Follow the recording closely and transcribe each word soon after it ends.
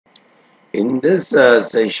In this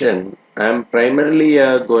session, I am primarily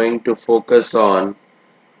going to focus on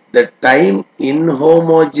the time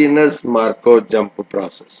inhomogeneous Markov jump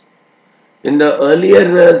process. In the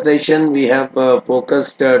earlier session, we have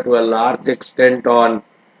focused to a large extent on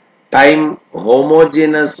time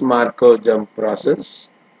homogeneous Markov jump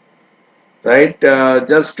process. Right?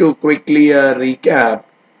 Just to quickly recap,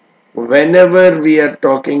 whenever we are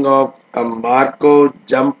talking of a Markov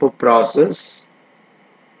jump process,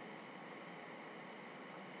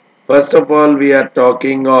 first of all, we are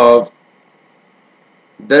talking of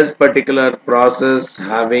this particular process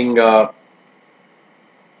having a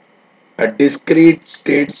discrete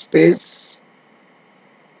state space,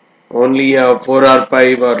 only a 4 or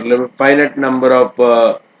 5 or finite number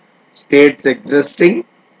of states existing,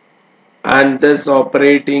 and this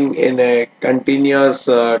operating in a continuous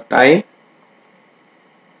time,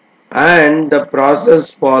 and the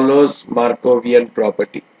process follows Markovian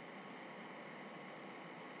property.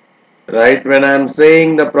 Right, when I am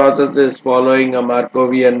saying the process is following a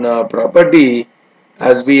Markovian property,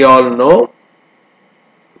 as we all know,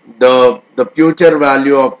 the future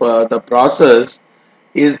value of the process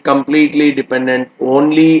is completely dependent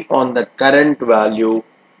only on the current value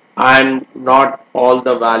and not all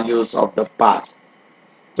the values of the past.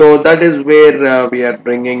 So that is where we are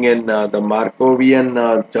bringing in the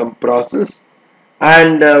Markovian jump process,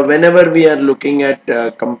 and whenever we are looking at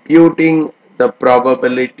computing the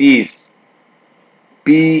probabilities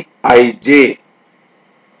Pij,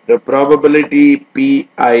 the probability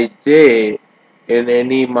Pij in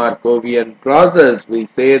any Markovian process, we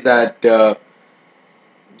say that the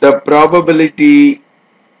probability,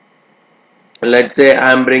 let's say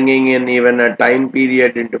I am bringing in even a time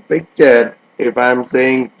period into picture. If I am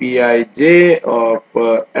saying Pij of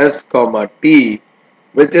s comma t,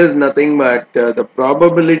 which is nothing but the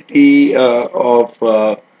probability of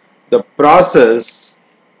the process,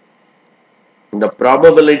 the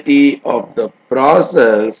probability of the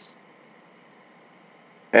process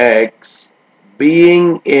x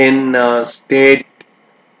being in state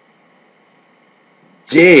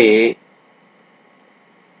j,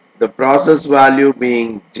 the process value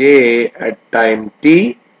being j at time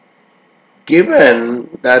t, given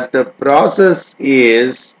that the process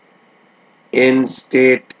is in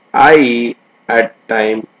state I at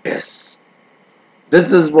time s.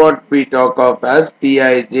 This is what we talk of as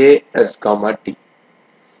Pij s comma t.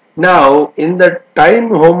 Now, in the time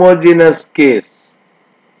homogeneous case,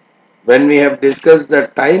 when we have discussed the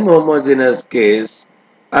time homogeneous case,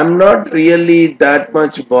 I'm not really that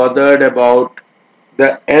much bothered about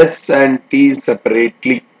the s and t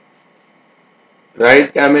separately.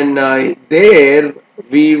 Right? I mean, there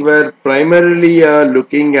we were primarily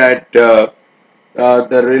looking at the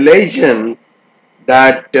relation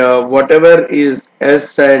that whatever is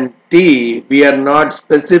s and t, we are not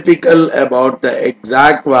specifical about the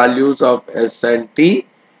exact values of s and t.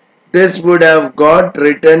 This would have got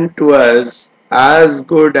written to us as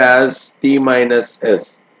good as t minus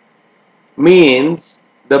s. Means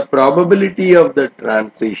the probability of the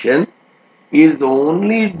transition is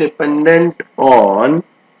only dependent on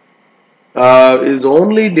on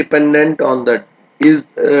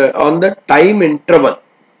the time interval,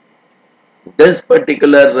 this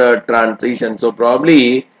particular transition. So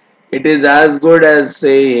probably it is as good as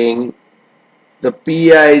saying the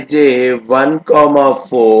Pij 1 comma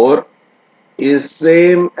 4 is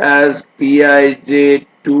same as Pij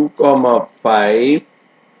 2 comma 5,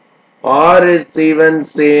 or it's even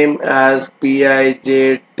same as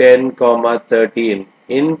Pij 10 comma 13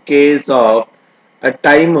 in case of a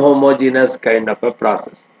time homogeneous kind of a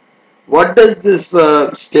process. What does this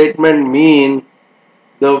statement mean?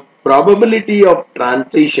 The probability of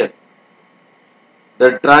transition,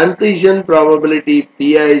 the transition probability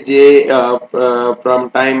Pij from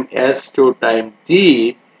time s to time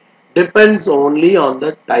t depends only on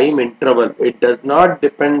the time interval. It does not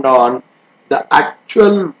depend on the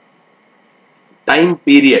actual time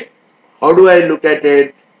period. How do I look at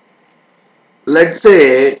it? Let's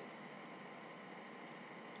say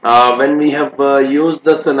when we have used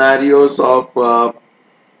the scenarios of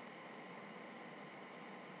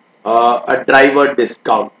a driver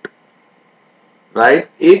discount, right?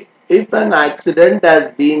 If an accident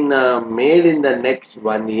has been made in the next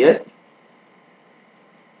 1 year,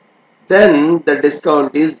 then the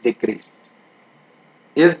discount is decreased.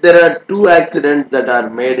 If there are 2 accidents that are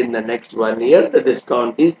made in the next 1 year, the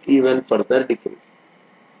discount is even further decreased.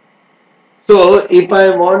 So if I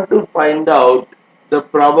want to find out the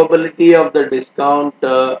probability of the discount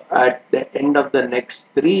at the end of the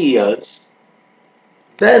next 3 years,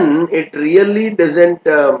 then it really doesn't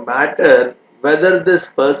matter whether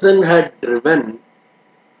this person had driven,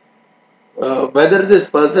 whether this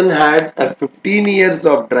person had a 15 years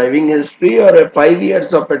of driving history or a 5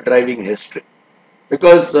 years of a driving history.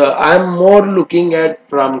 Because I'm more looking at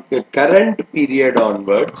from the current period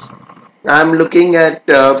onwards, I'm looking at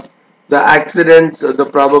the accidents, the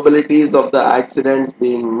probabilities of the accidents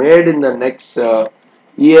being made in the next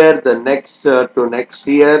year, the next to next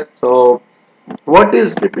year. So what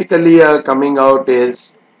is typically coming out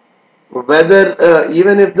is whether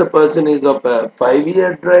even if the person is of a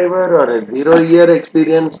 5-year driver or a 0-year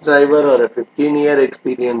experienced driver or a 15-year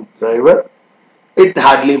experienced driver, it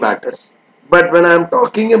hardly matters. But when I'm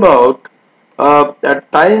talking about a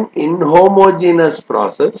time inhomogeneous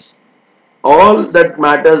process, all that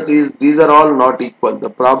matters is these are all not equal. The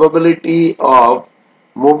probability of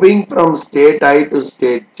moving from state I to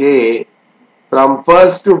state J from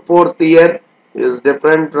first to fourth year is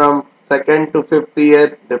different from second to fifth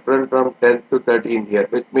year, different from 10th to 13th year,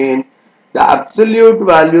 which means the absolute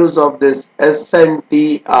values of this S and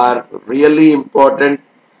T are really important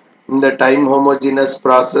in the time homogeneous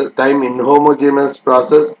process, time inhomogeneous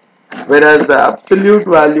process, whereas the absolute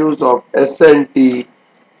values of S and T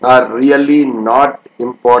are really not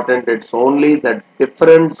important. It's only the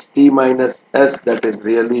difference T minus S that is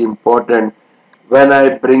really important when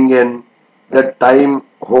I bring in the time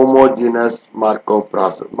homogeneous Markov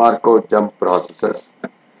process, Markov jump processes.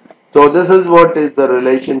 So this is what is the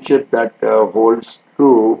relationship that holds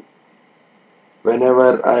true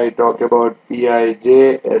whenever I talk about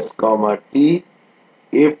Pij S comma T.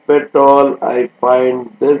 If at all I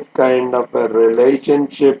find this kind of a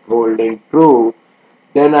relationship holding true,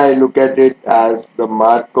 then I look at it as the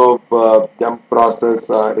Markov jump process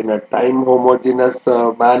in a time homogeneous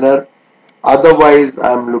manner. Otherwise,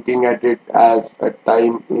 I am looking at it as a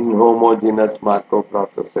time inhomogeneous Markov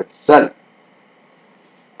process itself.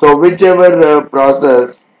 So whichever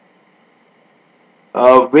process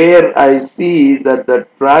where I see that the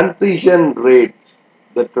transition rates,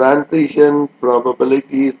 the transition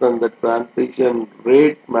probabilities and the transition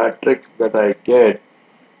rate matrix that I get,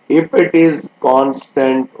 if it is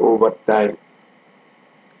constant over time,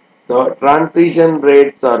 the transition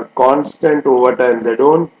rates are constant over time, they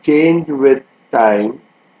don't change with time,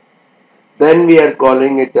 then we are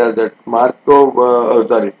calling it as a Markov,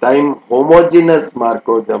 time homogeneous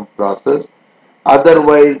Markov jump process.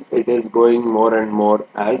 Otherwise, it is going more and more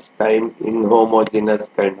as time inhomogeneous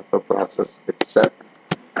kind of a process itself.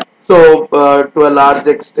 So, to a large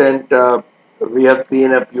extent, we have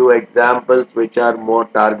seen a few examples which are more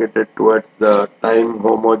targeted towards the time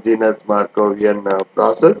homogeneous Markovian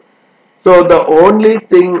process. So, the only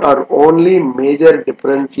thing or only major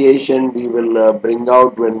differentiation we will bring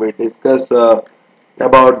out when we discuss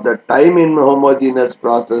about the time inhomogeneous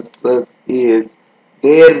processes is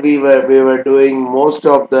there we were doing most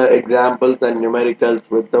of the examples and numericals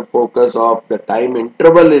with the focus of the time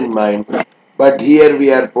interval in mind, but here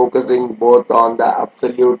we are focusing both on the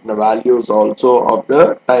absolute values also of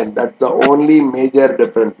the time. That's the only major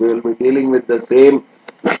difference. We will be dealing with the same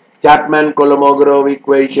Chapman-Kolmogorov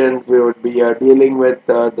equations. We would be dealing with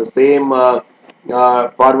the same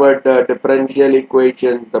forward differential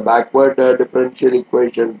equation, the backward differential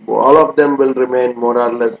equation. All of them will remain more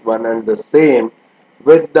or less one and the same,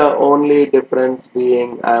 with the only difference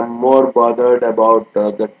being I am more bothered about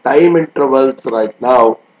the time intervals right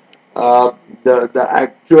now. The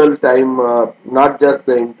actual time, not just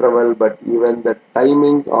the interval, but even the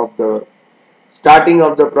timing of the starting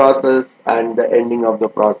of the process and the ending of the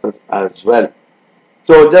process as well.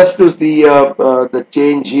 So just to see the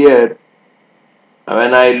change here,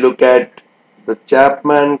 when I look at the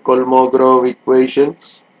Chapman-Kolmogorov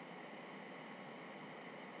equations,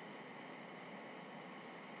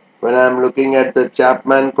 when I am looking at the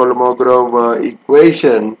Chapman-Kolmogorov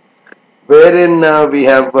equation, wherein we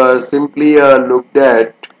have simply looked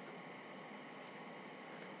at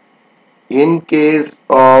in case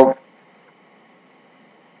of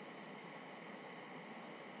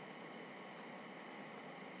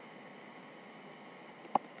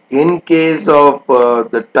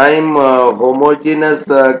the time homogeneous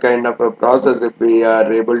kind of a process, if we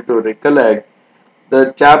are able to recollect,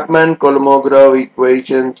 the Chapman-Kolmogorov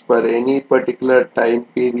equations for any particular time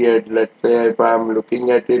period, let's say if I am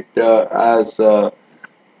looking at it as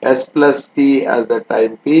S plus T as the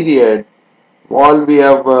time period, all we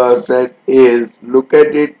have said is look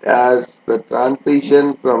at it as the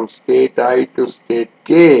transition from state I to state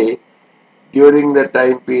K during the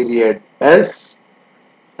time period S,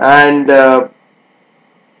 and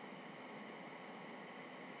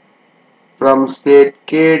from state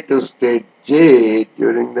K to state J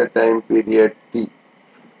during the time period T.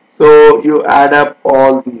 So you add up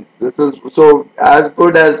all these. This is so as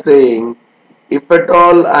good as saying, if at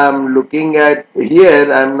all I'm looking at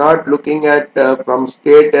here, I'm not looking at from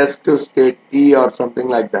state S to state T or something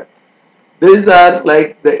like that. These are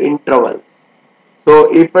like the intervals.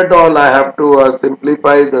 So if at all I have to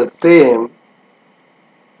simplify the same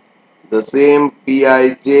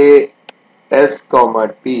Pij S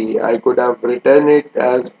comma T, I could have written it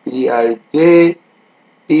as Pij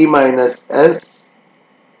T minus S.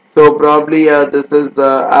 So probably this is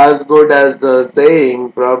as good as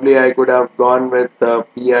saying probably I could have gone with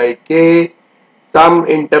Pik, some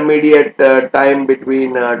intermediate time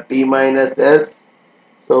between T minus S.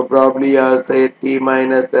 So probably say T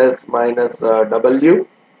minus S minus W,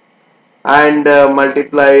 and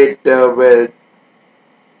multiply it with,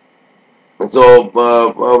 so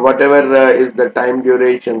whatever is the time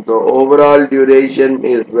duration. So overall duration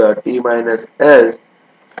is T minus S.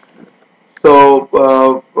 So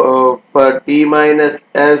for T minus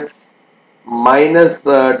S minus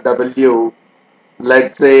W,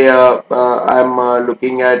 let's say I'm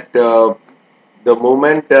looking at the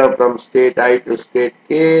movement from state I to state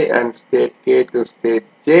K and state K to state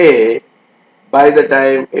J by the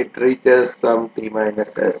time it reaches some T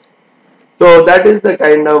minus S. So that is the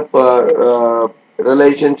kind of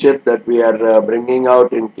relationship that we are bringing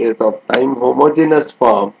out in case of time homogeneous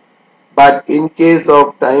form. But in case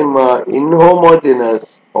of time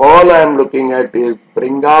inhomogeneous, all I am looking at is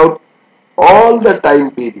bring out all the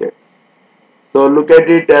time periods. So look at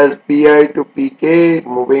it as Pi to Pk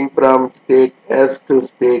moving from state S to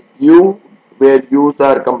state U, where U's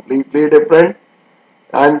are completely different,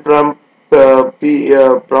 and from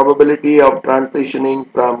probability of transitioning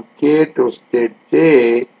from K to state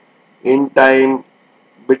J in time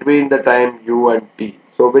between the time U and T.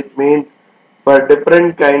 So which means for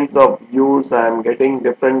different kinds of U's I am getting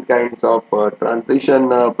different kinds of transition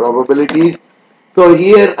probabilities. So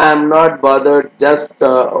here I am not bothered just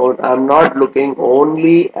I am not looking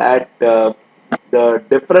only at the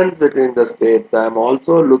difference between the states. I am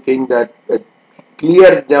also looking at a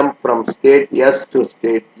clear jump from state S to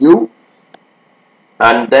state U,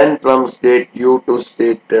 and then from state U to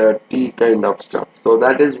state T kind of stuff. So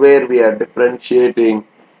that is where we are differentiating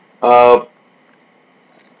uh,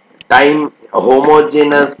 time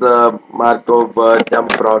homogeneous Markov jump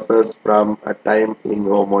process from a time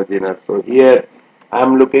inhomogeneous. So here I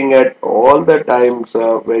am looking at all the times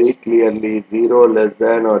very clearly: 0 less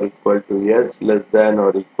than or equal to S less than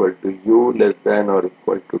or equal to U less than or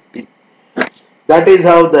equal to T. That is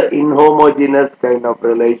how the inhomogeneous kind of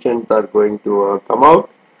relations are going to come out.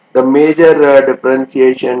 The major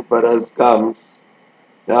differentiation for us comes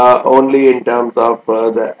only in terms of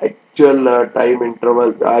the actual time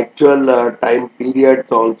interval, the actual time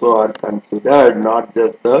periods also are considered, not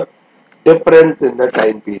just the difference in the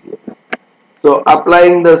time periods. So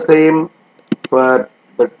applying the same for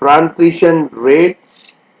the transition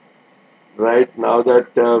rates, right, now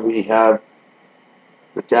that we have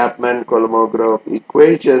the Chapman-Kolmogorov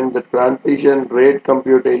equation, the transition rate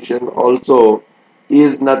computation also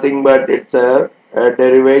is nothing but it's a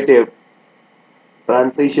derivative.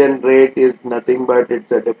 Transition rate is nothing but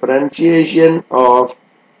it's a differentiation of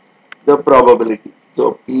the probability.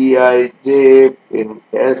 So Pij in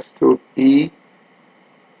S to T,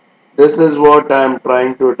 this is what I am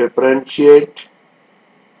trying to differentiate,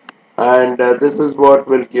 and this is what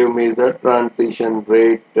will give me the transition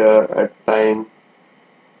rate at time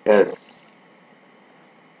S.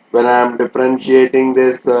 When I am differentiating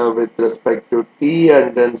this with respect to T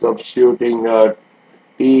and then substituting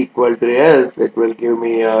T equal to S, it will give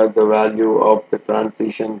me the value of the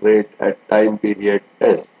transition rate at time period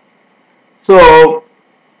S. So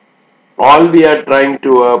all we are trying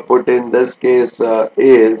to put in this case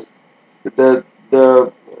is the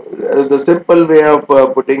simple way of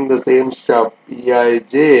putting the same stuff.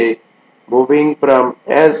 Pij moving from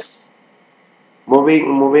S,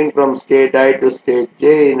 moving from state I to state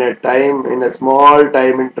J in a small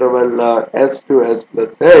time interval S to S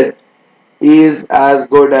plus H is as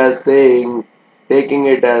good as saying taking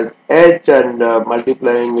it as H and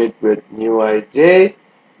multiplying it with mu ij,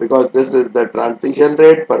 because this is the transition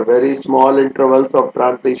rate for very small intervals of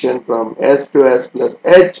transition from S to S plus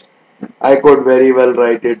H. I could very well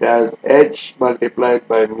write it as H multiplied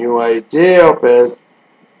by mu ij of S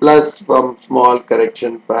plus some small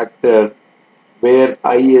correction factor where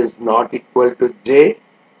I is not equal to J,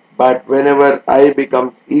 but whenever I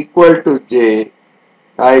becomes equal to J,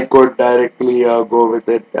 I could directly go with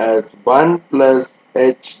it as 1 plus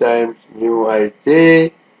H times mu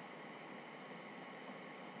ij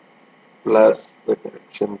plus the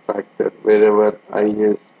correction factor wherever I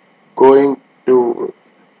is going to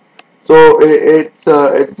So it's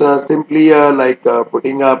simply like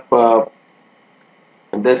putting up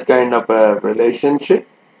this kind of a relationship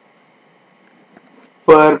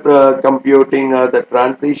for computing the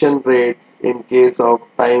transition rates in case of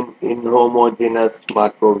time inhomogeneous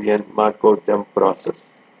Markov jump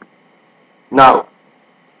process. Now,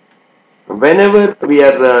 whenever we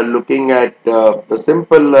are looking at the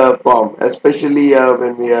simple form, especially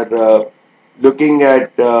when we are looking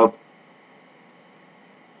at the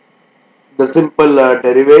simple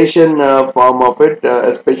derivation form of it,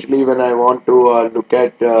 especially when I want to look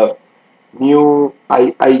at mu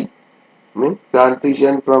I mean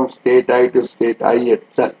transition from state I to state I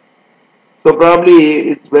itself. So probably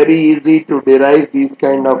it's very easy to derive these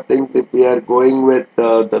kind of things if we are going with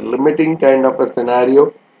the limiting kind of a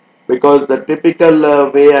scenario, because the typical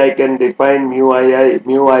way I can define mu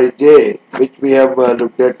ij, which we have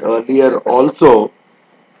looked at earlier also,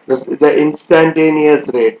 the instantaneous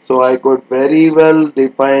rate. So I could very well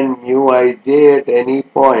define mu ij at any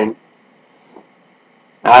point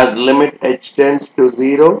as limit h tends to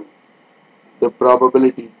 0, the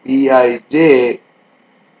probability pij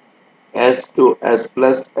s to s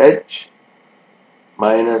plus h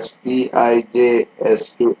minus pij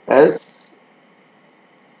s to s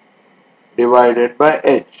divided by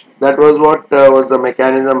h. That was what was the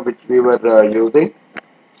mechanism which we were using.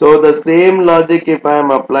 So the same logic if I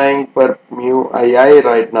am applying for mu ii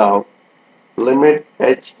right now, limit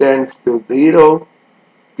h tends to 0,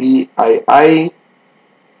 pii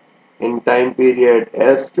in time period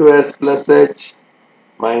s to s plus h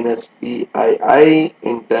minus pii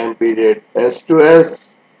in time period s to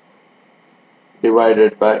s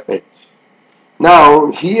divided by h. Now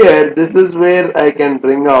here this is where I can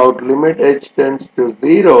bring out limit h tends to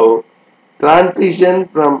 0, transition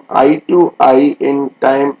from I to I in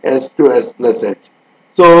time s to s plus h.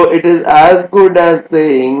 So it is as good as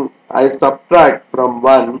saying I subtract from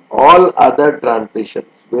 1 all other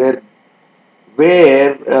transitions where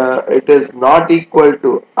it is not equal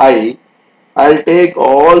to I. I'll take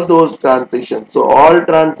all those transitions. So all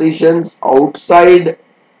transitions outside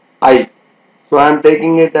I. So I am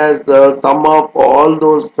taking it as the sum of all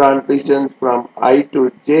those transitions from I to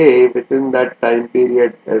j within that time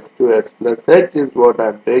period s to s plus h is what I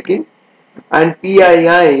am taking. And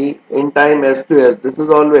pii in time s to s, this is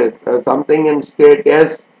always something in state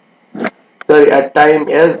s, sorry, at time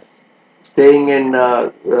s staying in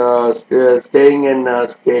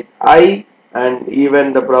state I, and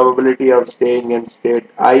even the probability of staying in state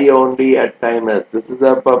I only at time s. This is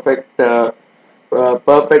a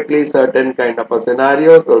perfectly certain kind of a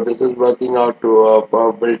scenario. So this is working out to a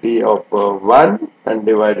probability of 1 and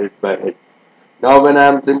divided by h. Now when I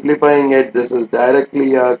am simplifying it, this is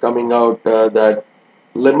directly coming out that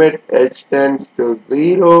limit h tends to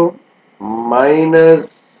 0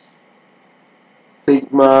 minus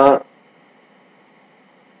sigma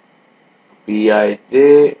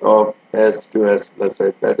pij of s to s plus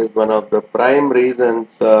h. That is one of the prime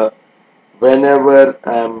reasons whenever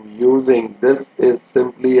I am using this is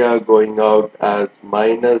simply going out as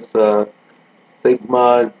minus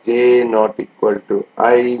sigma j not equal to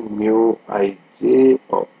I mu ij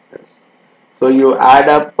of s. So you add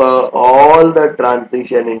up all the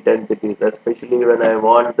transition intensities, especially when I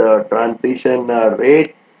want the transition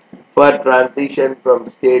rate for transition from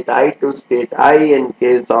state I to state I in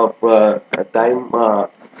case of time,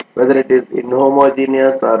 whether it is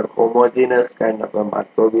inhomogeneous or homogeneous kind of a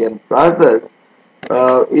Markovian process.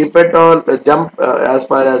 If at all the jump, as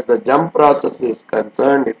far as the jump process is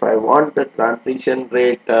concerned, if I want the transition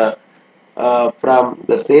rate from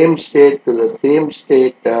the same state to the same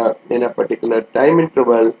state in a particular time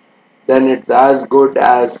interval, then it's as good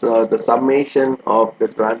as the summation of the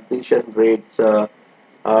transition rates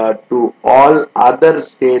to all other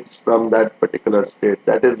states from that particular state.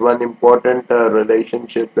 That is one important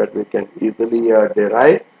relationship that we can easily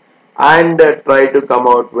derive and try to come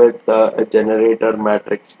out with a generator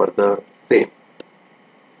matrix for the same.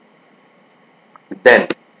 Then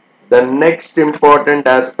the next important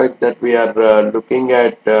aspect that we are looking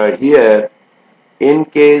at here, in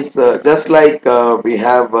case just like we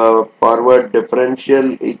have forward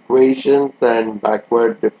differential equations and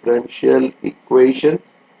backward differential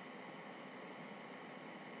equations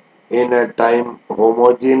in a time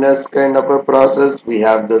homogeneous kind of a process, we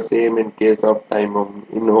have the same in case of time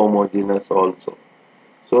inhomogeneous also.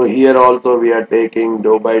 So here also we are taking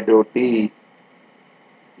dou by dou t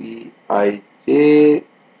pij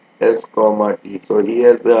s comma t. So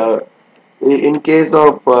here in case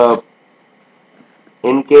of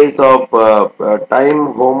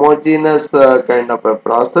time homogeneous kind of a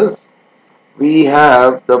process, we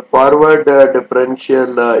have the forward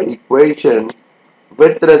differential equation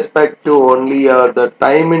with respect to only the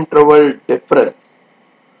time interval difference.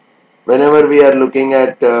 Whenever we are looking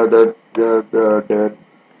at the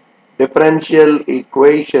differential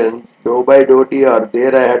equations, dou by dou t, or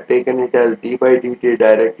there I have taken it as d by dt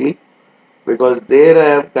directly, because there I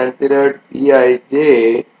have considered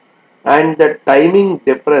Pij and the timing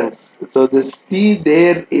difference. So this T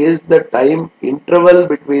there is the time interval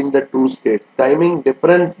between the two states, timing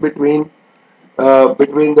difference between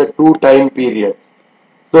the two time periods.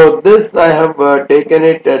 So this I have taken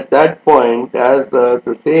it at that point as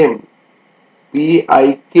the same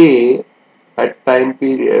Pik at time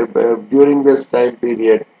period during this time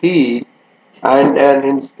period T, and an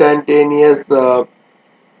instantaneous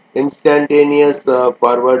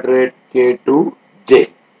forward rate k to j.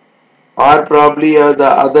 Or probably the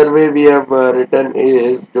other way we have written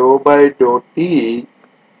is dou by dou t,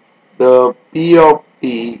 the p of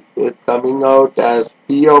t is coming out as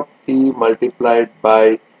p of t multiplied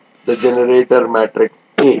by the generator matrix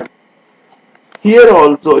A. Here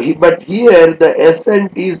also, but here the S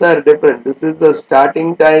and T's are different. This is the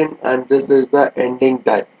starting time and this is the ending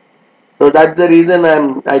time. So that's the reason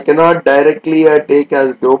I cannot directly take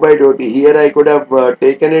as dou by dou t. Here I could have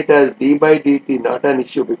taken it as d by dt, not an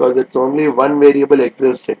issue, because it's only one variable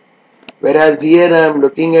existing. Whereas here I am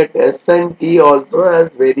looking at S and T also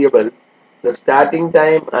as variable, the starting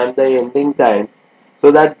time and the ending time.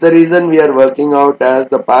 So that's the reason we are working out as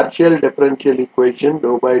the partial differential equation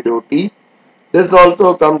dou by dou t. This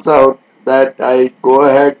also comes out that I go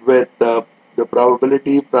ahead with the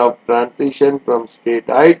probability of transition from state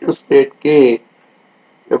I to state k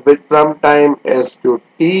with from time s to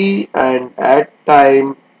t, and at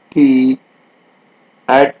time t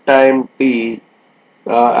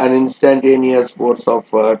an instantaneous force of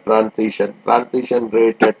transition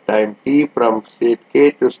rate at time t from state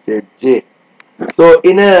k to state j. So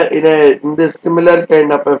in this similar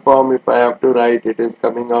kind of a form, if I have to write, it is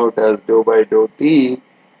coming out as dou by dou t,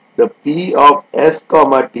 the p of s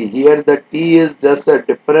comma t. Here the t is just a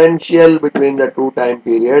differential between the two time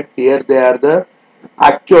periods. Here they are the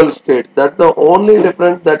actual state. That's the only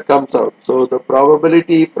difference that comes out. So the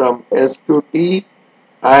probability from s to t,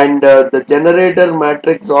 and the generator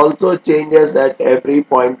matrix also changes at every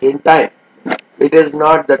point in time. It is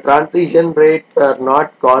not, the transition rates are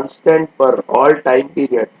not constant for all time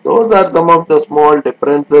periods. Those are some of the small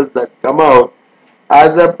differences that come out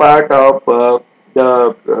as a part of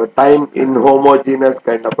the time inhomogeneous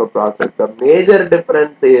kind of a process. The major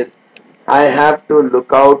difference is I have to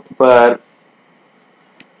look out for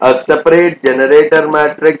a separate generator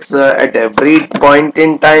matrix at every point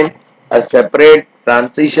in time, a separate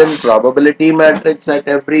transition probability matrix at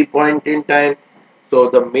every point in time. So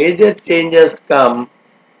the major changes come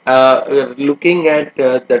looking at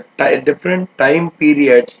the different time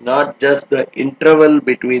periods, not just the interval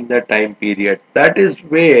between the time periods. That is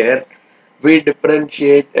where we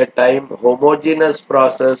differentiate a time homogeneous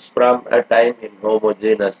process from a time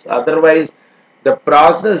inhomogeneous. Otherwise, the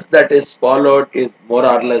process that is followed is more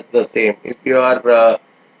or less the same. If you are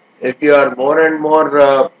more and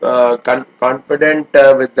more confident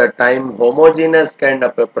with the time homogeneous kind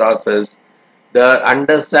of a process, the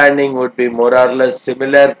understanding would be more or less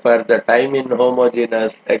similar for the time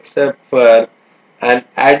inhomogeneous, except for an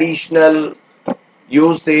additional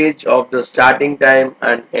usage of the starting time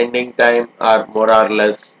and ending time are more or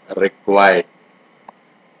less required.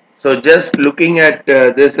 So just looking at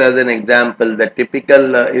this as an example, the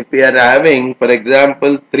typical, if we are having, for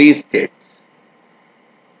example, three states,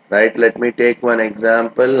 right? Let me take one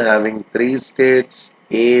example having three states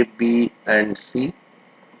A, B and C.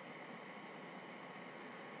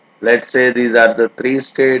 Let's say these are the three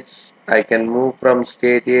states. I can move from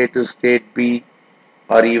state A to state B,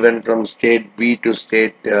 or even from state B to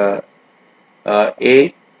state A,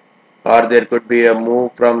 or there could be a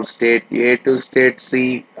move from state A to state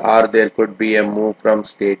C, or there could be a move from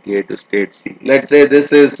state A to state C. Let's say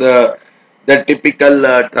this is the typical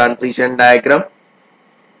transition diagram,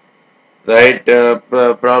 right?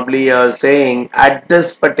 Probably saying at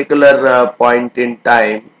this particular point in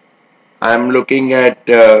time, I'm looking at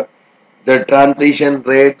the transition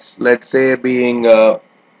rates, let's say being A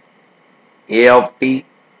of t,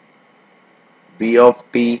 B of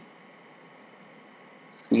t,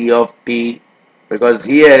 C of t, because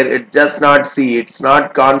here it's just not C, it's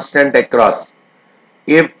not constant across.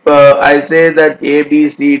 If I say that A, B,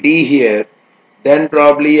 C, D here, then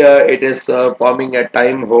probably it is forming a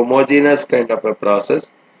time homogeneous kind of a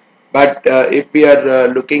process. But if we are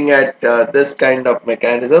looking at this kind of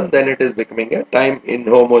mechanism, then it is becoming a time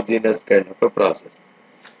inhomogeneous kind of a process.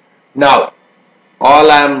 Now,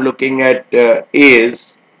 all I am looking at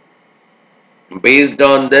is based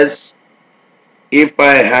on this, if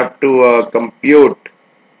I have to compute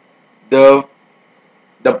the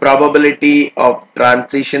probability of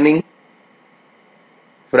transitioning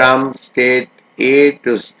from state A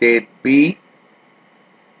to state B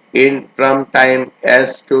in from time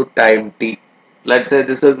S to time T. Let's say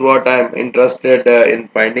this is what I am interested in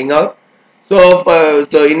finding out. So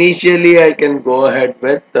initially I can go ahead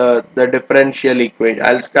with the differential equation.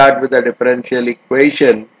 I'll start with the differential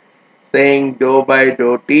equation saying dou by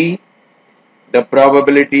dou T, the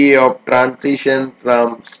probability of transition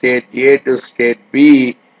from state A to state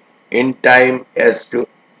B in time S to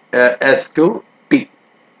T.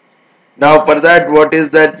 Now for that, what is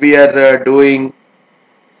that we are doing?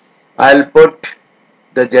 I'll put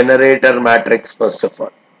the generator matrix first of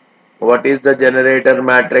all. What is the generator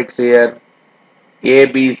matrix here? A,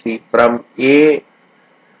 B, C.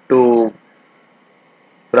 To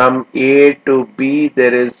from A to B,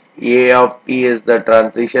 there is A of T is the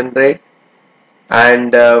transition rate,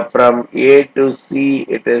 and from A to C,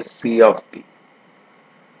 it is C of T.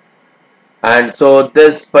 And so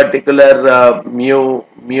this particular mu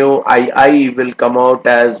I will come out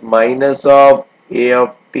as minus of A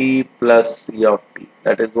of T plus C of T.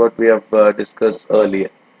 That is what we have discussed earlier.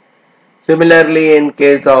 Similarly, in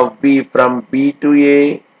case of B, from B to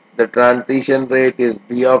A, the transition rate is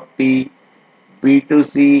B of T. B to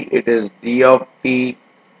C, it is D of T.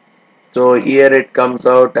 So here it comes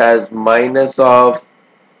out as minus of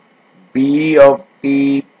B of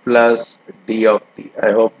T plus D of T.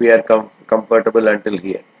 I hope we are comfortable until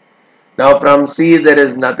here. Now from C, there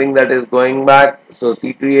is nothing that is going back. So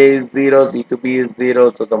C to A is 0, C to B is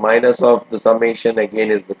 0. So the minus of the summation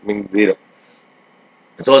again is becoming 0.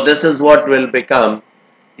 So this is what will become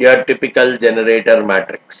your typical generator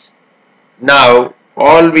matrix. Now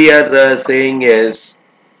all we are saying is,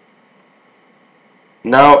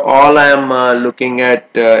 now all I am looking at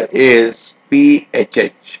is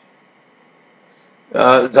PHH.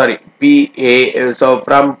 PA. So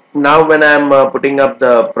from now when I am putting up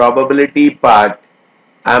the probability part,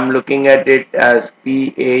 I am looking at it as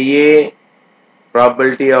PAA,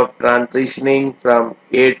 probability of transitioning from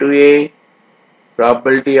A to A,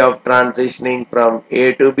 probability of transitioning from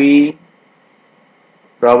A to B,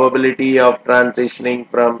 probability of transitioning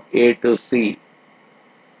from A to C.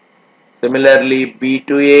 Similarly, B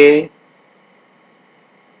to A,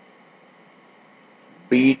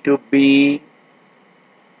 B to B,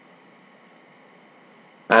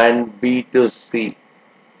 and B to C.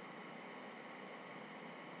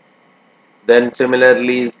 Then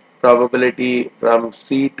similarly, probability from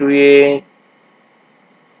C to A,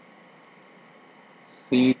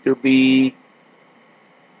 C to B,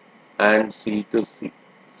 and C to C.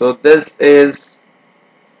 So this is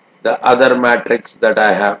the other matrix that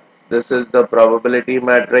I have. This is the probability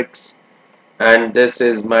matrix, and this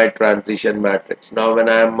is my transition matrix. Now when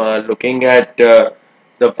I am looking at the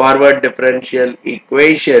forward differential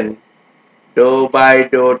equation, dou by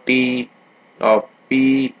dou T of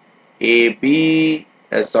P A B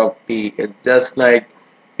S of T, it's just like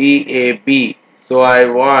P A B. So I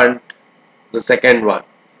want the second one.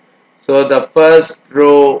 So the first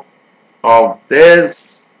row of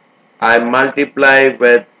this I multiply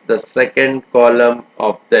with the second column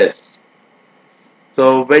of this.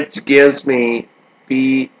 So which gives me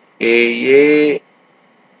PAA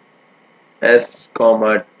S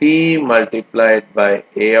comma T multiplied by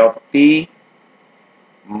A of T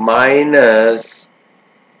minus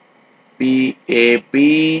PAB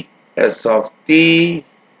S of T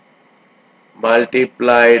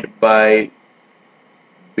multiplied by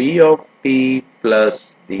B of T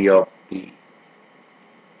plus D of T.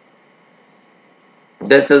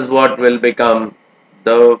 This is what will become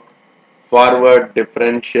the forward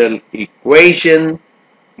differential equation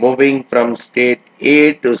moving from state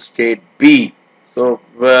A to state B. So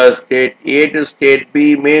state A to state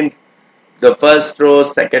B means the first row,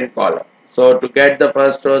 second column. So to get the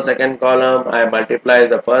first row, second column, I multiply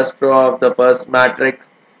the first row of the first matrix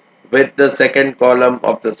with the second column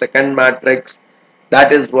of the second matrix.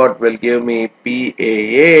 That is what will give me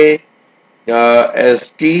PAA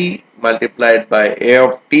ST multiplied by A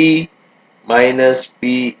of T minus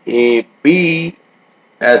PAB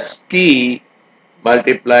ST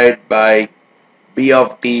multiplied by B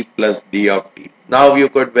of T plus D of T. Now you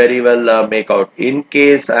could very well make out. In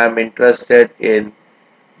case I am interested in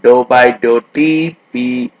dou by dou T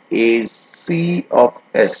PAC of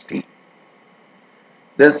ST.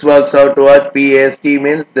 This works out to what PAST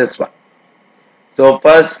means this one. So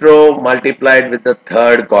first row multiplied with the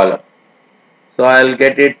third column. So I'll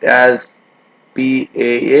get it as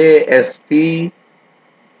PAAST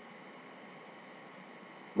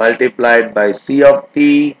multiplied by C of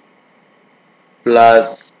t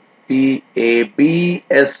plus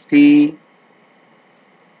PABST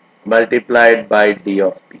multiplied by D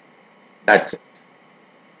of t. That's it.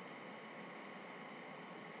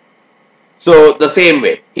 So the same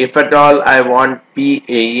way, if at all I want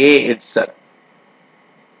PAA itself,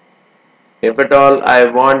 if at all I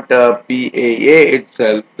want PAA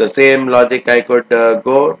itself, the same logic I could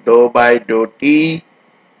go dou by dou t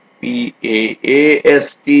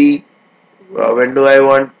PAAST. When do I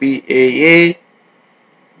want PAA?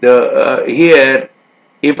 Here,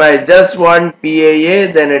 if I just want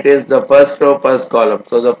PAA, then it is the first row, first column.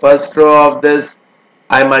 So the first row of this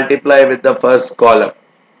I multiply with the first column.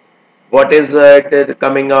 What is it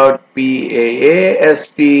coming out?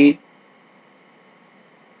 PAAST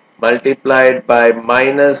multiplied by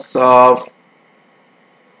minus of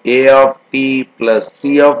A of t plus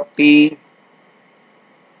C of t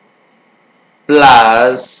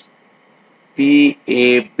plus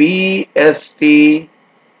PABST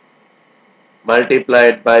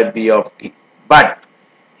multiplied by B of t. But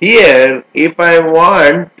here, if I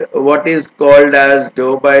want what is called as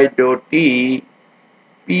dou by dou t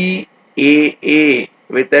PAA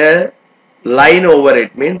with a line over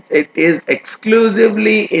it, means it is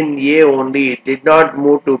exclusively in A only, it did not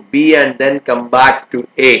move to B and then come back to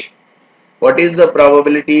A. What is the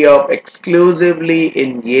probability of exclusively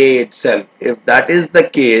in A itself? If that is the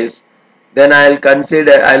case, then I'll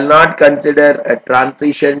not consider a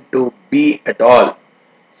transition to B at all.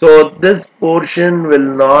 So this portion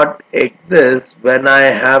will not exist when I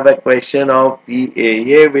have a question of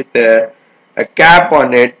PAA with a cap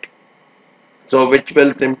on it. So which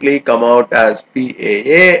will simply come out as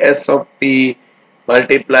PAA S of t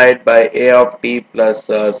multiplied by A of t plus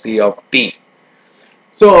C of t.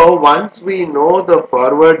 So once we know the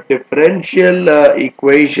forward differential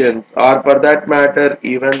equations, or for that matter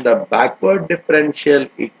even the backward differential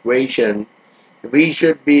equation, we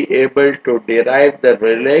should be able to derive the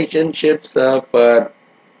relationships for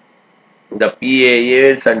the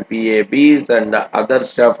PAAs and PABs and the other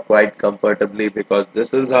stuff quite comfortably, because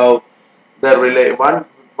this is how the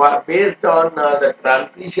based on the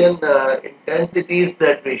transition intensities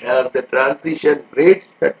that we have, the transition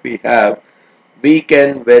rates that we have, we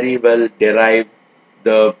can very well derive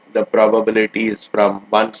the probabilities from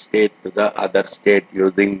one state to the other state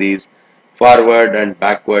using these forward and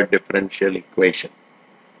backward differential equations.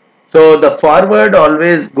 So the forward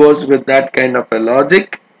always goes with that kind of a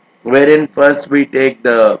logic, wherein first we take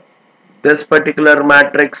this particular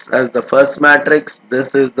matrix as the first matrix,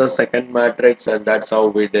 this is the second matrix, and that's how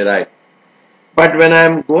we derive. But when I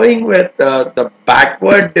am going with the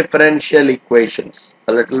backward differential equations,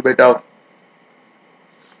 a little bit of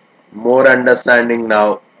more understanding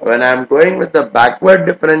now. When I am going with the backward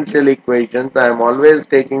differential equations, I am always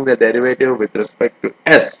taking the derivative with respect to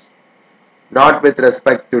S, not with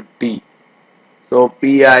respect to T. So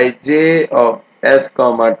Pij of S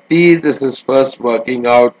comma T, this is first working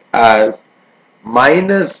out as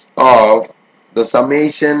minus of the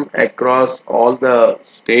summation across all the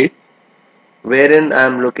states, wherein I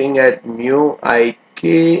am looking at mu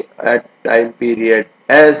ik at time period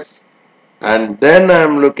S, and then I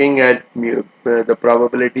am looking at the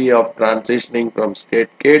probability of transitioning from state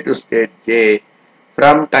k to state j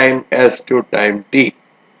from time S to time t.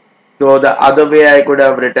 So the other way I could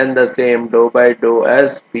have written the same dou by dou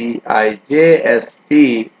S Pij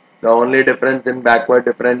St. The only difference in backward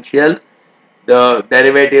differential, the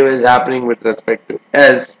derivative is happening with respect to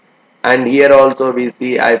S, and here also we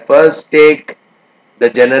see I first take the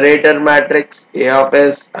generator matrix A of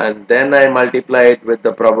S and then I multiply it with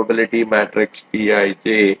the probability matrix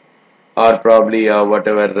Pij, or probably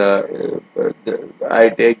whatever I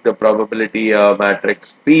take the probability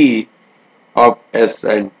matrix P of S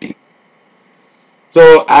and T.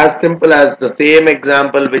 So as simple as the same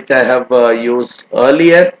example which I have used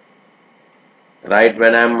earlier, right,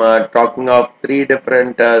 when I am talking of three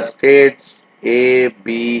different states A,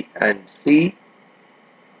 B and C,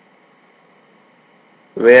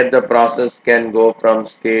 where the process can go from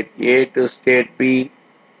state A to state B,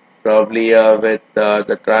 probably with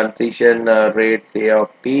the transition rates A of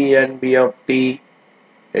t and B of t.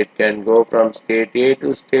 It can go from state A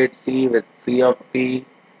to state C with C of t,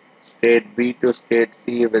 state B to state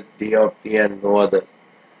C with D of t, and no others.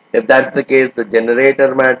 If that's the case, the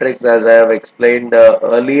generator matrix, as I have explained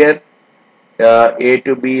earlier, A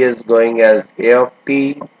to B is going as A of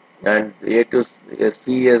t and A to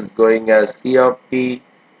C is going as C of t.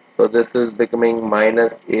 So this is becoming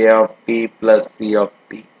minus A of t plus C of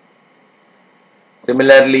t.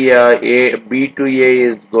 Similarly, B to A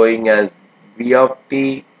is going as B of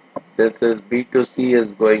t. this is B to C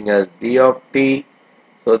is going as D of t.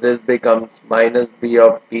 So this becomes minus B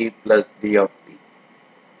of t plus D of t.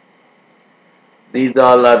 These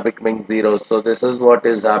all are becoming zeros. So this is what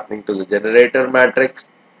is happening to the generator matrix.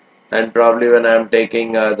 And probably when I am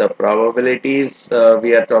taking the probabilities,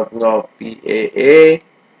 we are talking of PAA.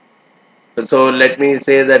 So let me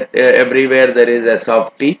say that everywhere there is S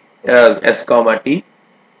of t, S comma t.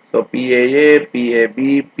 So PAA, PAB,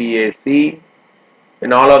 PAC.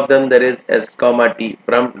 In all of them there is S comma t.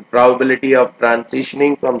 From probability of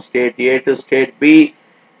transitioning from state A to state B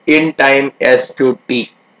in time S to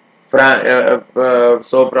t.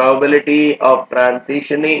 So probability of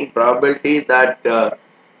transitioning, probability that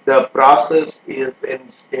the process is in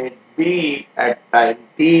state B at time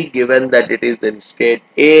t given that it is in state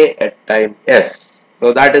A at time S.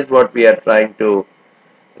 So that is what we are trying to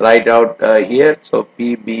write out here. So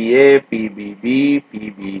PBA, PBB,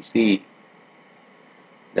 PBC.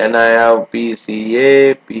 Then I have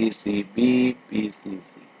PCA, PCB,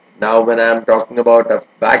 PCC. Now when I am talking about a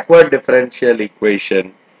backward differential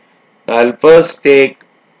equation, I'll first take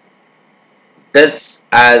this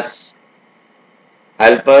as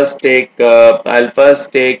this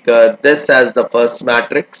as the first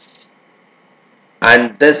matrix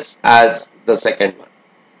and this as the second one.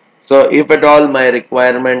 So if at all my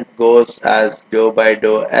requirement goes as dou by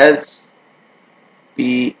dou S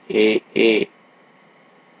PAA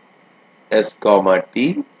S comma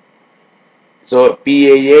T. So PAA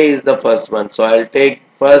is the first one. So I'll take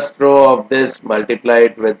first row of this, multiply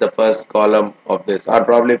it with the first column of this, or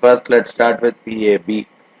probably first let's start with PAB.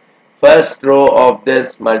 First row of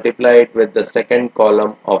this, multiply it with the second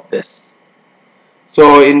column of this.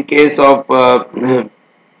 So in case of PAB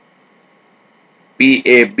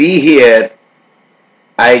here,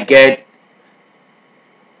 I get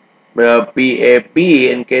PAB.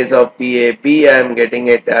 In case of PAB, I am getting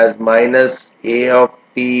it as minus A of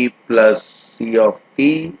t plus C of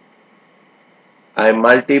t. I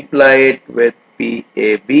multiply it with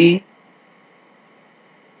PAB,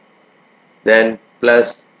 then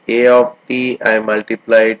plus A of t, I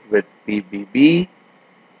multiply it with PBB,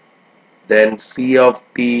 then C of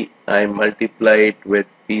t, I multiply it with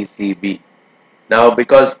PCB. Now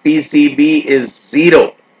because PCB is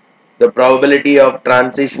 0, the probability of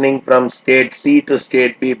transitioning from state C to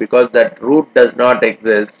state B, because that root does not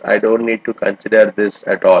exist, I don't need to consider this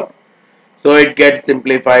at all. So it gets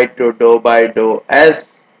simplified to dou by dou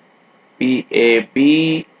S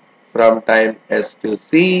PAB from time S to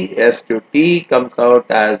C. S to T comes out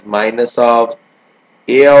as minus of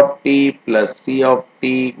A of t plus C of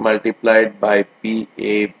t multiplied by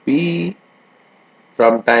PAB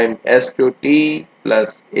from time S to T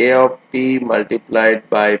plus A of t multiplied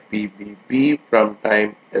by PBB from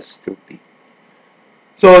time S to T.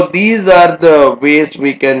 So these are the ways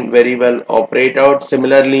we can very well operate out.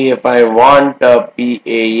 Similarly, if I want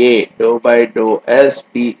PAA, dou by dou S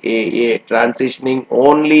PAA, transitioning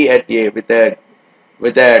only at A with a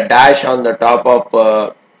dash on the top of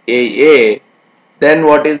AA, then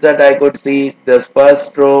what is that I could see this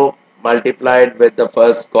first row multiplied with the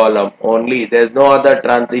first column only. There is no other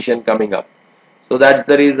transition coming up. So that's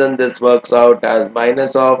the reason this works out as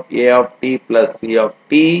minus of A of t plus C of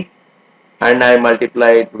t, and I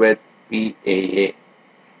multiply it with PAA.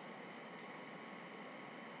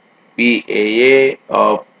 PAA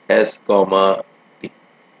of S comma T.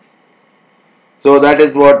 So that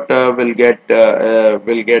is what will get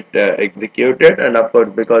executed, and of course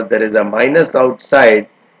because there is a minus outside,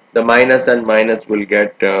 the minus and minus will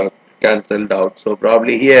get cancelled out. So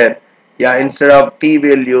probably here, yeah, instead of T we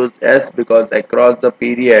will use S because across the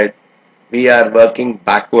period we are working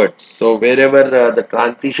backwards. So wherever the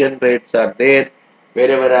transition rates are there,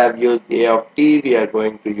 wherever I have used A of t, we are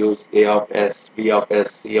going to use A of S, B of S,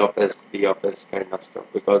 C of S, D of S kind of stuff,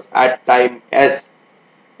 because at time S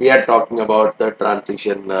we are talking about the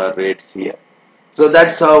transition rates here. So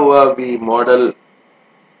that's how we model.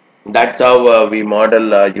 That's how we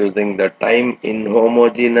model using the time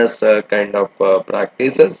inhomogeneous kind of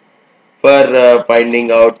practices for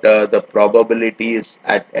finding out the probabilities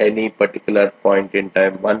at any particular point in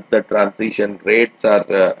time. Once the transition rates are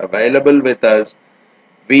available with us,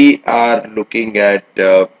 we are looking at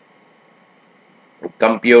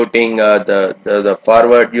computing the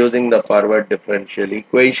forward, using the forward differential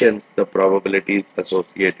equations, the probabilities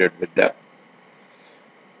associated with them.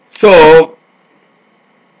 So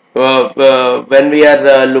when we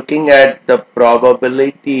are looking at the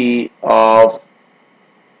probability of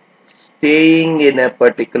staying in a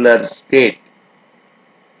particular state,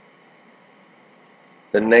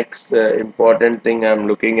 the next important thing I'm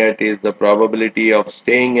looking at is the probability of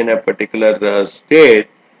staying in a particular state.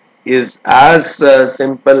 is as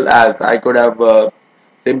simple as I could have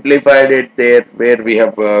simplified it there, where we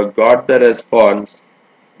have got the response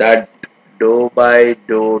that dou by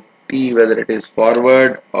dou t, whether it is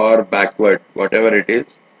forward or backward, whatever it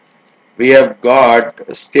is, we have got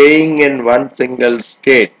staying in one single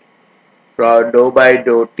state for dou by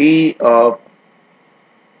dou t of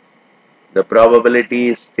the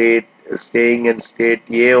probability state staying in state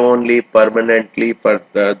A only permanently for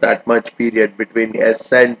that much period between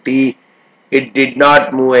S and T. It did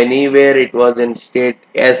not move anywhere. It was in state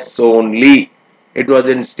S only. It was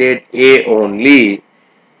in state A only.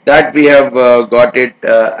 That we have got it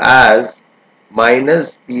as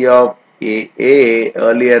minus P of AA.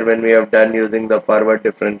 Earlier when we have done using the forward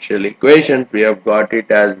differential equations, we have got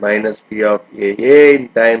it as minus P of AA in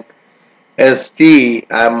time St.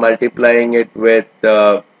 I am multiplying it with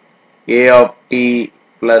A of t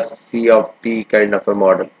plus C of t kind of a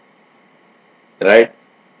model, right?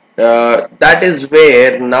 That is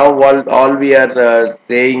where now all we are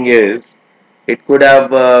saying is it could have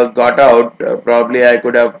got out. Probably I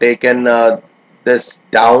could have taken this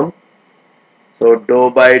down. So dou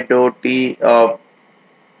by dou t of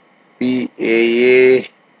PAA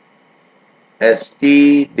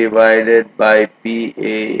ST divided by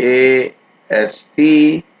PAA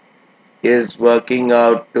ST is working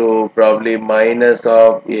out to probably minus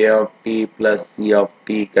of A of t plus C of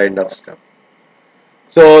t kind of stuff.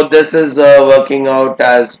 So this is working out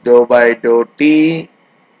as dou by dou t.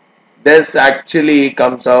 This actually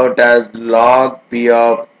comes out as log P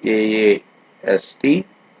of AA ST.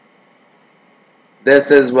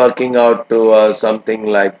 This is working out to something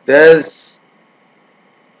like this.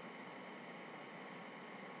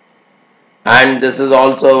 And this is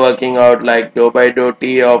also working out like dou by dou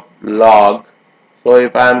t of log. So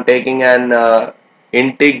if I am taking an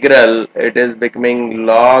integral, it is becoming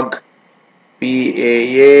log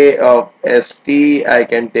PAA of ST. I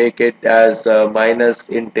can take it as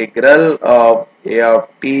minus integral of A of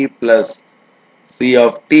t plus C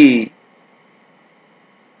of t,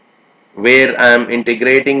 where I am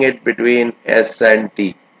integrating it between S and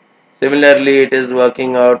t. Similarly, it is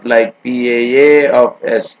working out like PAA of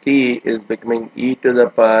ST is becoming e to the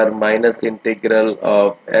power minus integral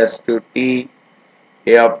of S to t,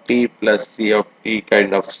 A of t plus C of t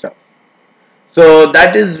kind of stuff. So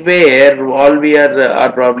that is where all we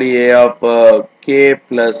are probably A of k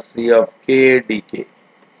plus C of k dk.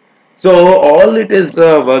 So all it is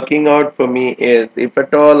working out for me is, if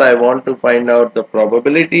at all I want to find out the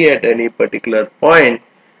probability at any particular point,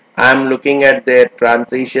 I am looking at their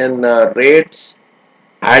transition rates,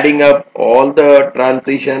 adding up all the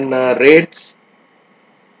transition rates,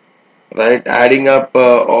 right? Adding up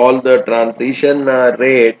all the transition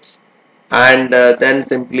rates, and then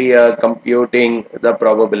simply computing the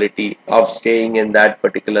probability of staying in that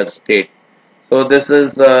particular state. So this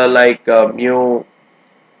is like mu.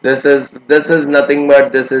 This is nothing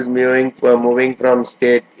but this is moving from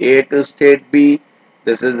state A to state B.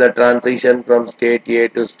 This is the transition from state A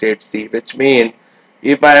to state C, which means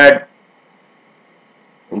if I had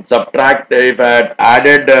if I had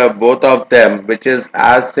added both of them, which is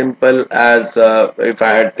as simple as if I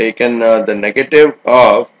had taken the negative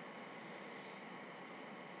of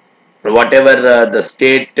whatever the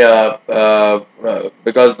state,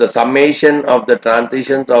 because the summation of the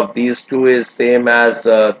transitions of these two is same as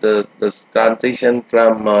the transition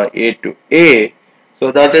from A to A.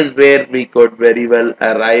 So that is where we could very well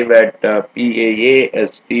arrive at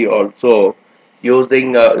PAAST also,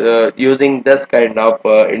 using this kind of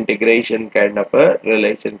integration kind of a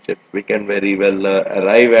relationship. We can very well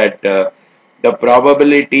arrive at the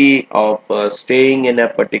probability of staying in a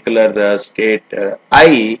particular state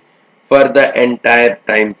I for the entire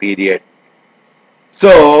time period.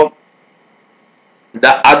 So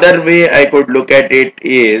the other way I could look at it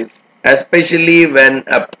is, especially when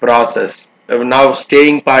a process, now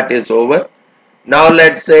staying part is over. Now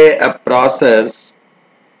let's say a process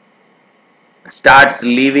starts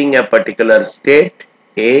leaving a particular state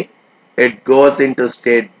A, it goes into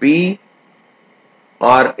state B,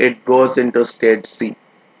 or it goes into state C.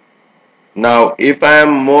 Now if I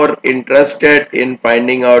am more interested in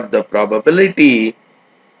finding out the probability,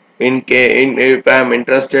 if I am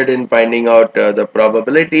interested in finding out the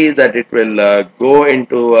probability that it will go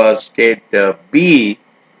into state B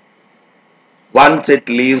once it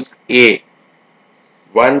leaves A.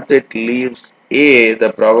 Once it leaves A,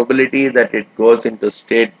 the probability that it goes into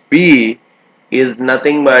state B is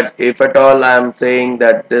nothing but, if at all I am saying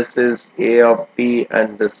that this is A of t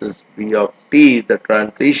and this is B of t, the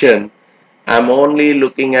transition, I am only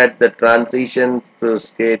looking at the transition to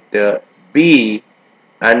state B.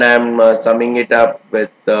 and I'm summing it up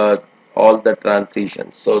with all the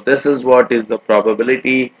transitions. So this is what is the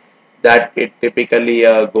probability that it typically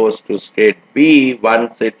goes to state B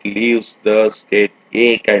once it leaves the state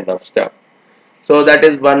A, kind of stuff. So that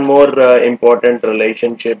is one more important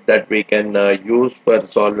relationship that we can use for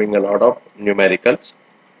solving a lot of numericals.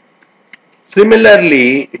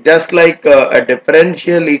 Similarly, just like a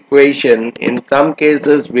differential equation, in some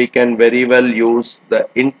cases we can very well use the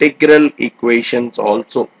integral equations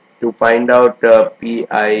also to find out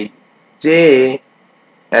Pij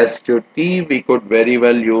s to t. We could very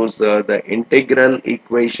well use the integral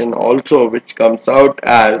equation also, which comes out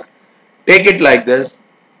as, take it like this,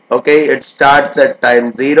 okay, it starts at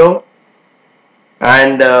time 0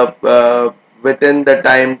 and within the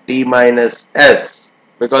time t minus s,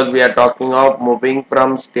 because we are talking of moving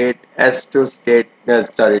from state s to state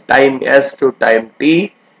time s to time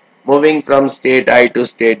t, moving from state I to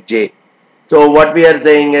state j. So what we are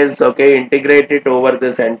saying is, okay, integrate it over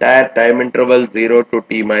this entire time interval 0 to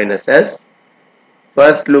t minus s.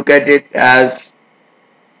 First look at it as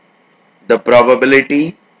the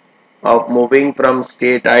probability of moving from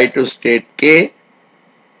state I to state k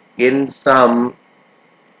in some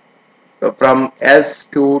from s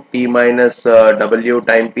to t minus w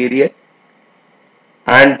time period,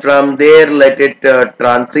 and from there let it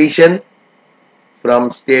transition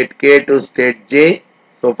from state k to state j.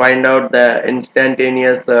 So find out the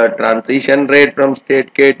instantaneous transition rate from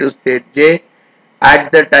state k to state j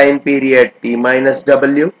at the time period t minus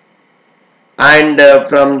w, and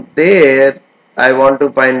from there I want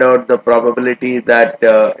to find out the probability that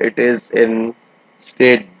it is in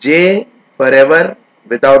state j forever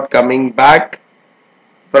without coming back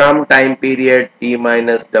from time period t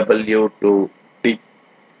minus w to t.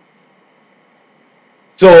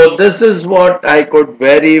 So this is what I could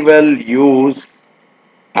very well use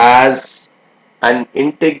as an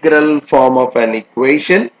integral form of an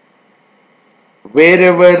equation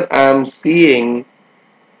wherever I am seeing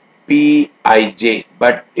Pij.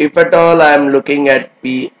 But if at all I am looking at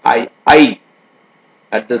Pii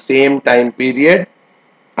at the same time period,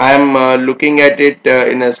 I am looking at it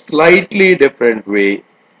in a slightly different way.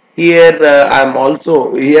 Here I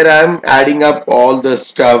am adding up all the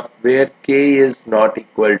stuff where k is not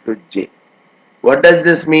equal to j. What does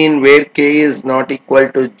this mean where k is not equal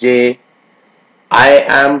to j? I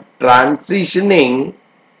am transitioning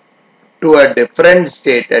to a different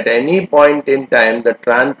state at any point in time. The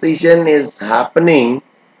transition is happening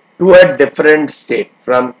to a different state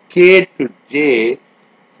from k to j.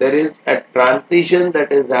 There is a transition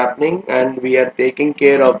that is happening, and we are taking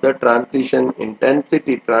care of the transition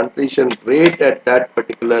intensity, transition rate at that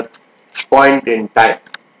particular point in time.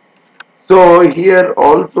 So here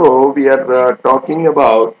also we are talking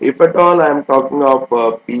about, if at all I am talking of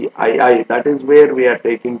PII, that is where we are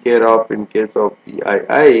taking care of in case of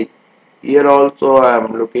PII. Here also I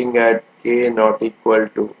am looking at k not equal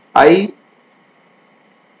to I.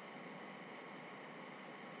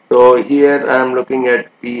 So here I am looking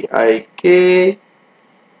at PIK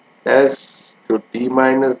s to t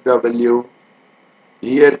minus w.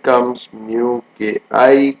 Here comes mu ki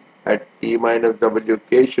at t minus w.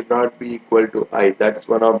 K should not be equal to I. That's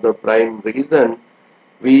one of the prime reason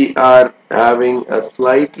we are having a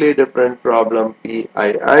slightly different problem Pii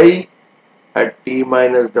at t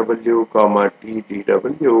minus w comma t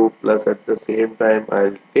dw, plus at the same time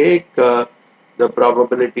I'll take the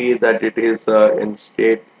probability that it is in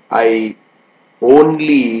state I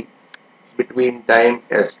only between time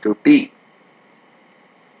s to t.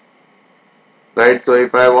 Right, so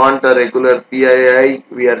if I want a regular PII,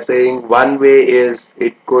 we are saying one way is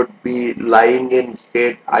it could be lying in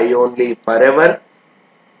state I only forever,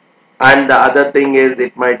 and the other thing is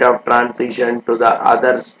it might have transitioned to the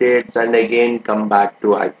other states and again come back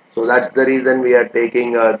to I. So that's the reason we are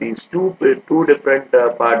taking these two different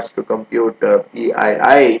parts to compute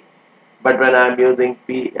PII. But when I am using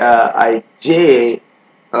Pij,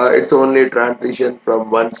 it's only transition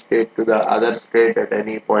from one state to the other state at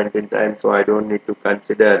any point in time, so I don't need to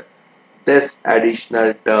consider this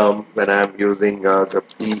additional term when I am using the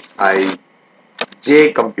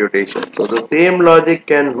Pij computation. So the same logic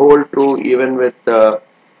can hold true even with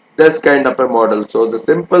this kind of a model. So the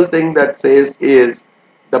simple thing that says is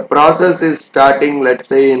the process is starting, let's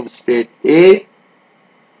say, in state A,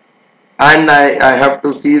 and I have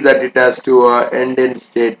to see that it has to end in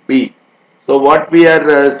state B. So what we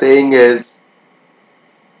are saying is,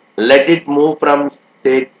 let it move from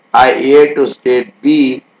state A to state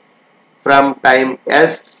B from time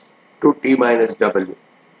S to t minus w.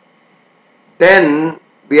 Then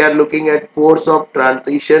we are looking at force of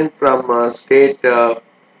transition from state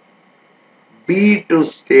B to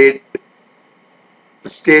state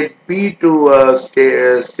B to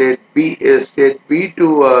state B state B to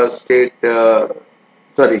state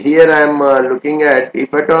sorry, here I am looking at,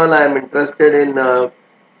 if at all I am interested in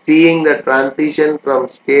seeing the transition from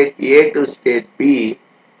state A to state B,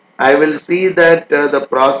 I will see that the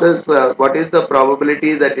process, what is the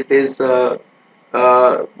probability that it is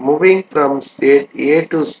moving from state A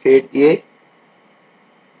to state A.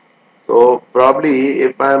 So probably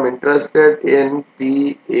if I am interested in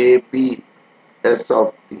PAB S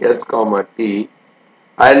of S comma T,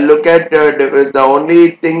 I'll look at the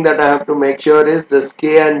only thing that I have to make sure is this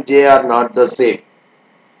K and J are not the same.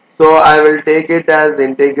 So I will take it as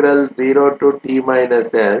integral 0 to T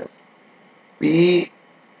minus S P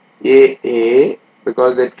A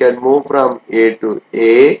because it can move from A to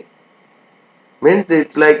A, means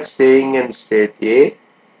it's like staying in state A.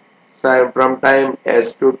 So from time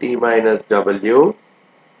S to T minus W.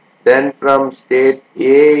 Then from state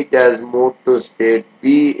A it has moved to state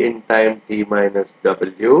B in time T minus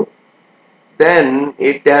W. Then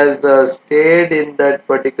it has stayed in that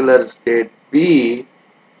particular state B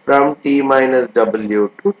from T minus W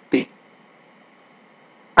to T.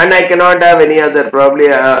 And I cannot have any other, probably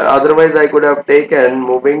otherwise I could have taken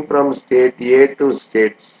moving from state A to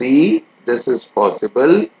state C. This is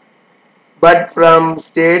possible. But from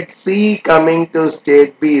state C coming to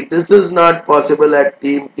state B, this is not possible at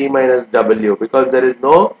T minus W, because there is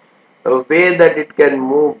no way that it can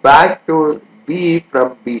move back to B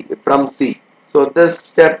from C. So this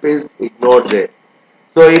step is ignored there.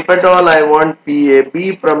 So if at all I want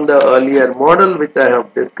PAB from the earlier model which I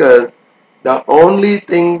have discussed, the only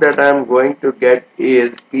thing that I am going to get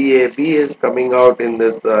is PAB is coming out in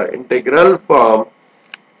this integral form,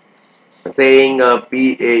 saying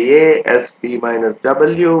PAA S T minus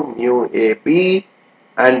W mu AB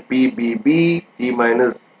and PBB T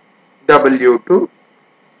minus W to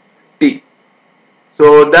T.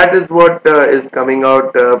 So that is what is coming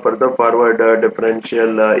out for the forward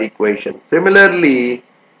differential equation. Similarly,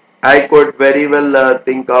 I could very well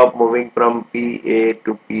think of moving from PA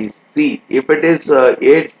to PC. If it is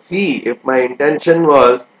AC, if my intention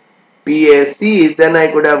was PAC, then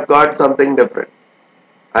I could have got something different.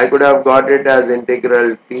 I could have got it as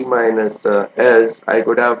integral T minus S. I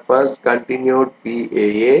could have first continued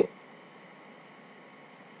PAA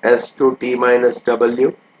S to T minus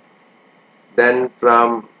W. Then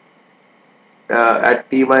from at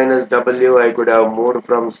T minus W, I could have moved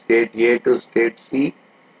from state A to state C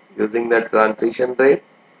using the transition rate,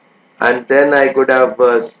 and then I could have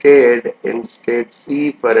stayed in state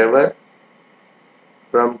C forever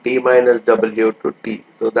from T minus W to T.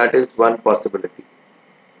 So that is one possibility.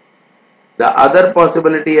 The other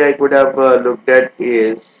possibility I could have looked at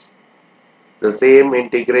is the same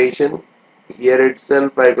integration. Here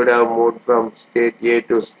itself I could have moved from state A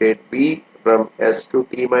to state B from S to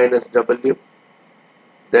T minus W.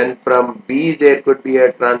 Then from B there could be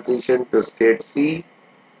a transition to state C,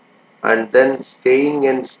 and then staying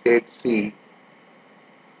in state C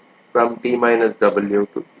from T minus W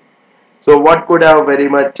to T. So what could have very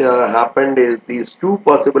much happened is these two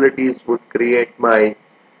possibilities would create my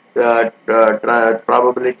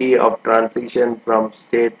probability of transition from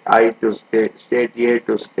state I to state A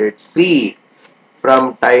to state C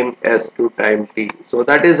from time S to time T. So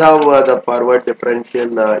that is how the forward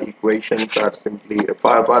differential equations are simply,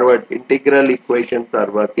 forward integral equations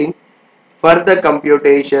are working for the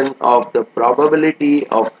computation of the probability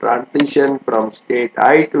of transition from state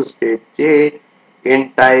I to state J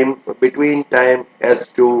in time between time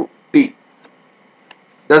S to T.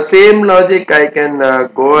 The same logic I can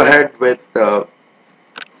go ahead with the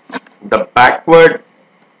backward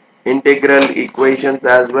integral equations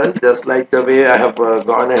as well, just like the way I have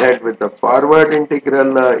gone ahead with the forward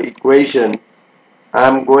integral equation. I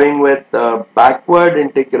am going with backward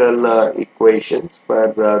integral equations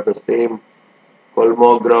for the same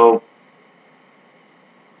Kolmogorov,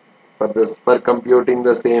 for computing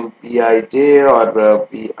the same Pij or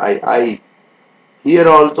Pii. Here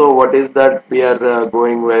also, what is that we are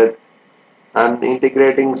going with? I am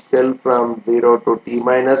integrating still from 0 to T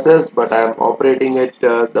minus S, but I am operating it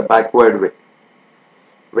the backward way,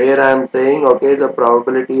 where I am saying, okay, the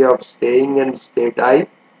probability of staying in state I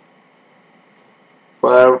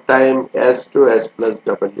for time S to S plus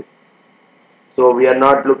W. So we are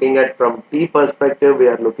not looking at from T perspective, we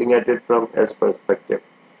are looking at it from S perspective.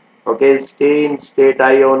 Okay, stay in state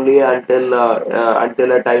I only until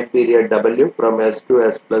a time period W from S to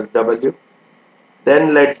S plus W.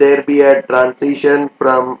 Then let there be a transition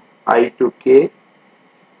from I to K,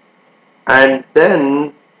 and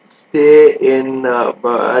then stay in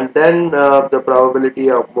and then the probability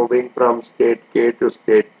of moving from state K to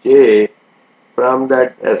state J from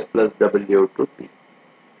that S plus W to T.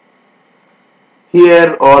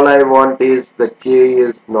 Here all I want is the K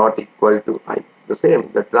is not equal to I. The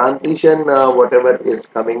same, the transition whatever is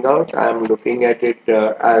coming out, I am looking at it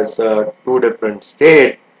as two different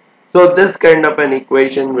states. So this kind of an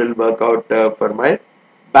equation will work out for my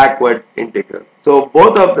backward integral. So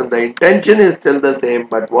both of them, the intention is still the same,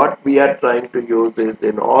 but what we are trying to use is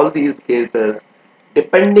in all these cases,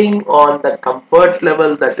 depending on the comfort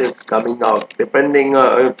level that is coming out, depending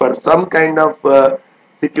for some kind of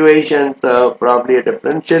situations, probably a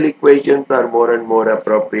differential equations are more and more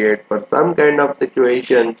appropriate. For some kind of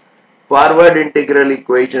situations, forward integral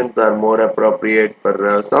equations are more appropriate.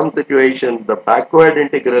 For some situations, the backward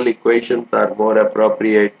integral equations are more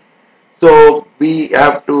appropriate. So we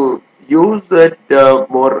have to use it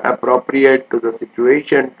more appropriate to the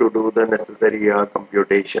situation to do the necessary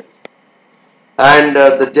computations. And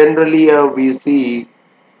the generally we see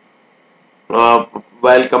uh,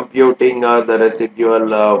 while computing the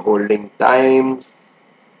residual holding times.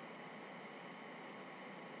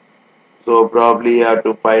 So probably you have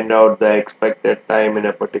to find out the expected time in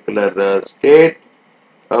a particular state.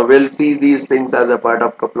 We'll see these things as a part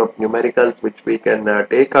of couple of numericals which we can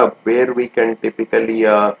take up, where we can typically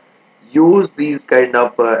use these kind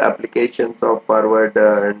of applications of forward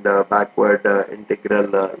and backward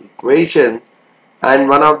integral equations. And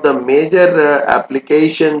one of the major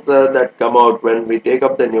applications that come out when we take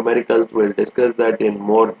up the numericals, we'll discuss that in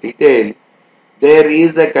more detail. There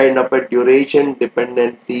is a kind of a duration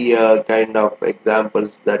dependency kind of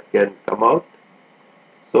examples that can come out.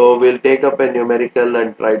 So we'll take up a numerical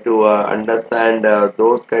and try to understand that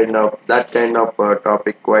kind of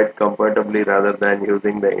topic quite comfortably, rather than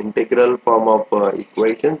using the integral form of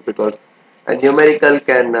equations, because a numerical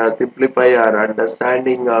can simplify our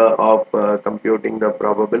understanding of computing the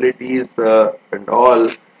probabilities and all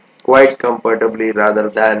quite comfortably, rather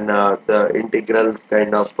than the integrals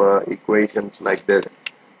kind of equations like this.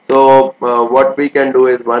 So what we can do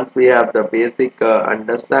is, once we have the basic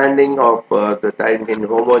understanding of the time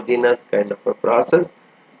inhomogeneous kind of a process,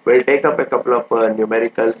 we'll take up a couple of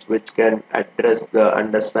numericals which can address the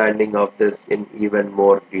understanding of this in even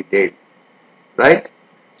more detail, right?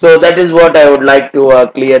 So that is what I would like to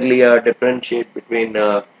clearly differentiate between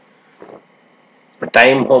time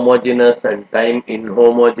homogeneous and time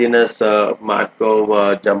inhomogeneous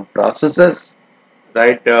Markov jump processes.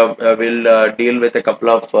 Right, we'll deal with a couple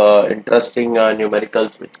of interesting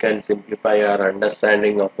numericals which can simplify our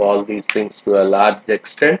understanding of all these things to a large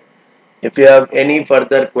extent. If you have any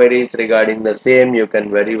further queries regarding the same, you can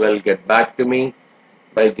very well get back to me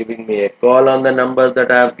by giving me a call on the numbers that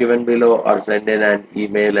I have given below, or send in an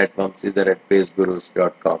email at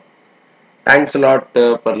vamsidhar@pacegurus.com. Thanks a lot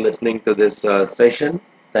for listening to this session.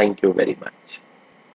 Thank you very much.